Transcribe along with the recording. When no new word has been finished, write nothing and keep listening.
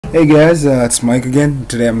Hey guys, it's Mike again.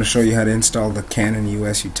 Today I'm going to show you how to install the Canon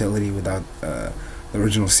EOS Utility without the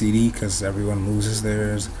original CD, because everyone loses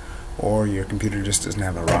theirs, or your computer just doesn't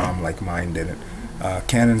have a ROM like mine didn't.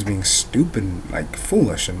 Canon's being stupid, like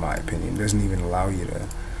foolish in my opinion. It doesn't even allow you to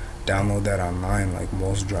download that online like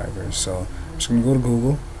most drivers. So I'm just going to go to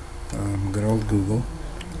Google, good old Google,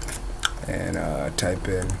 and type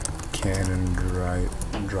in Canon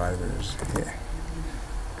drivers. Yeah,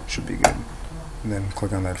 should be good. And then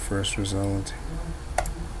click on that first result.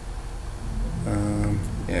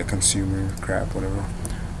 Yeah, consumer crap, whatever.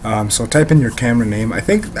 So type in your camera name. I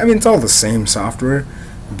mean it's all the same software,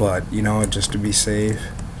 but you know, just to be safe,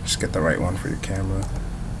 just get the right one for your camera.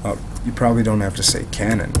 You probably don't have to say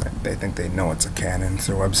Canon, right? They think they know it's a Canon, it's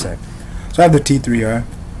their website. So I have the T3R,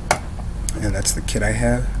 and that's the kit I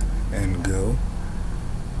have, and go.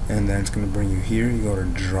 And then it's going to bring you here. You go to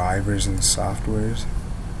drivers and softwares,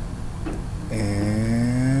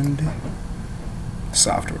 and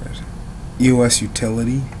softwares, EOS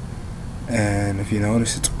Utility. And if you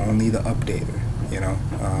notice, it's only the updater, you know,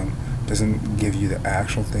 doesn't give you the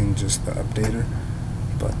actual thing, just the updater,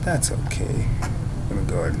 but that's okay. I'm gonna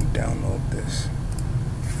go ahead and download this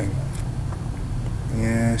thing.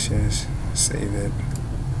 Yes, save it.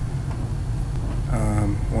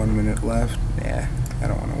 1 minute left. Yeah, I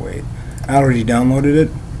don't want to wait. I already downloaded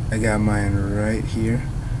it. I got mine right here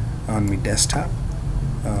on my desktop.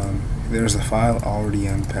 There's the file, already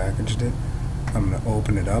unpackaged it. I'm going to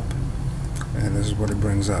open it up, and this is what it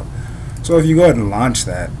brings up. So if you go ahead and launch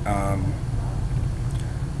that,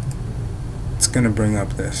 it's going to bring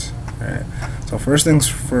up this. Alright. So first things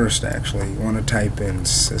first, actually, you want to type in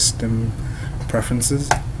System Preferences,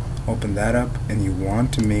 open that up, and you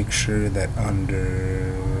want to make sure that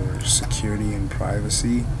under Security and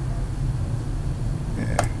Privacy,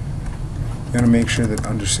 you want to make sure that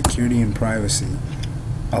under Security and Privacy,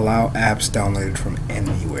 allow apps downloaded from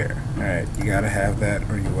anywhere. Alright, you gotta have that,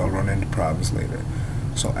 or you will run into problems later.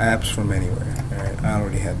 So apps from anywhere. Alright, I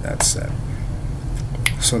already had that set.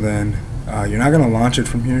 So then you're not gonna launch it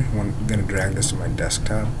from here. I'm gonna drag this to my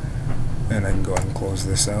desktop, and I can go ahead and close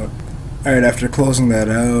this out. Alright, after closing that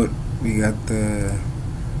out, we got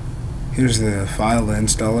here's the file, the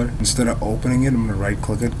installer. Instead of opening it, I'm gonna right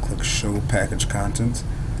click it, click Show Package Contents,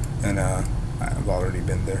 and I've already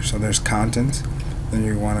been there. So there's Contents. Then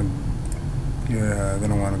you're gonna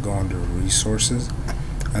want to go under Resources,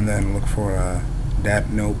 and then look for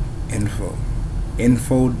 .nope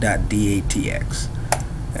info.datx,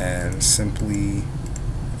 and simply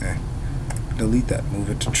delete that, move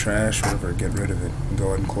it to trash, whatever, get rid of it, and go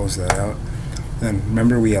ahead and close that out. Then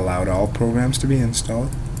remember, we allowed all programs to be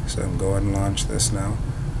installed, so go ahead and launch this now.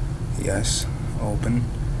 Yes, open,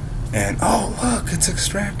 and oh look, it's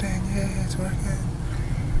extracting. Yay, it's working.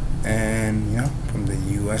 And yeah, from the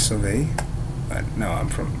US of A. No, I'm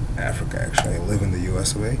from Africa actually. I live in the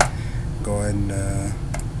US of A. Go ahead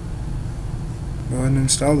and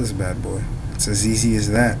install this bad boy. It's as easy as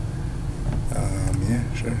that. Yeah,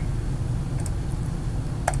 sure.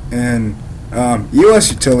 And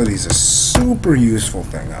EOS Utility is a super useful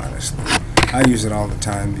thing, honestly. I use it all the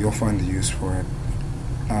time. You'll find the use for it.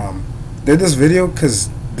 Did this video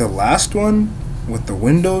because the last one with the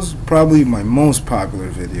Windows, probably my most popular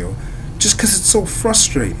video, just because it's so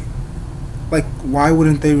frustrating. Like, why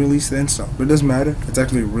wouldn't they release the install? But it doesn't matter. It's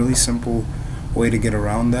actually a really simple way to get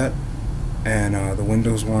around that. And the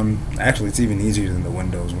Windows one, actually it's even easier than the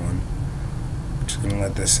Windows one. I'm just gonna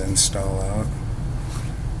let this install out.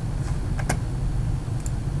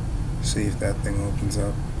 See if that thing opens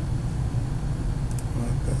up.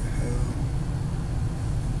 What the hell?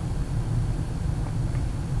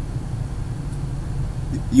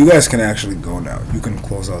 You guys can actually go now. You can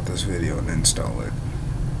close out this video and install it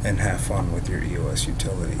and have fun with your EOS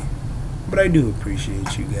Utility. But I do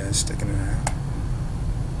appreciate you guys sticking around.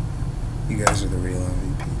 You guys are the real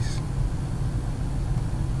MVPs.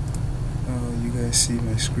 Oh, you guys see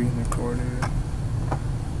my screen recorder?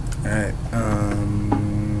 Alright,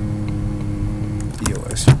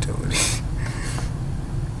 EOS Utility.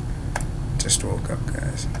 Just woke up,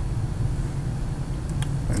 guys.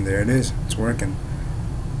 And there it is. It's working.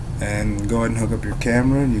 And go ahead and hook up your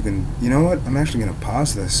camera. You know what? I'm actually gonna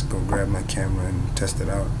pause this. Go grab my camera and test it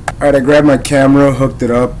out. All right, I grabbed my camera, hooked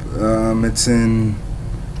it up. It's in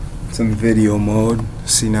video mode.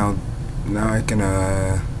 See now I can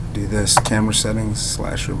do this: camera settings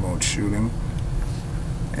 / remote shooting,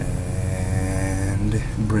 and it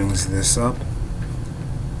brings this up.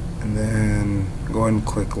 And then go ahead and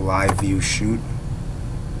click Live View Shoot,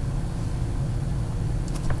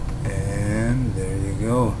 and there you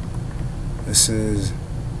go. This is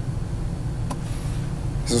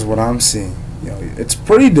This is what I'm seeing. You know, it's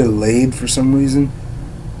pretty delayed for some reason.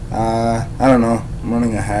 I don't know. I'm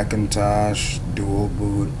running a Hackintosh dual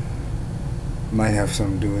boot. Might have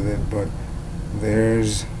something to do with it, but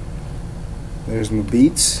there's my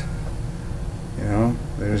Beats. You know,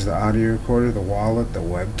 there's the audio recorder, the wallet, the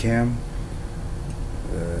webcam,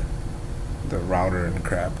 the router and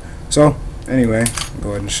crap. So anyway,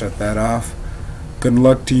 go ahead and shut that off. Good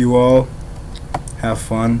luck to you all. Have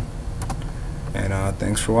fun, and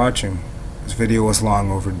thanks for watching. This video was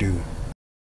long overdue.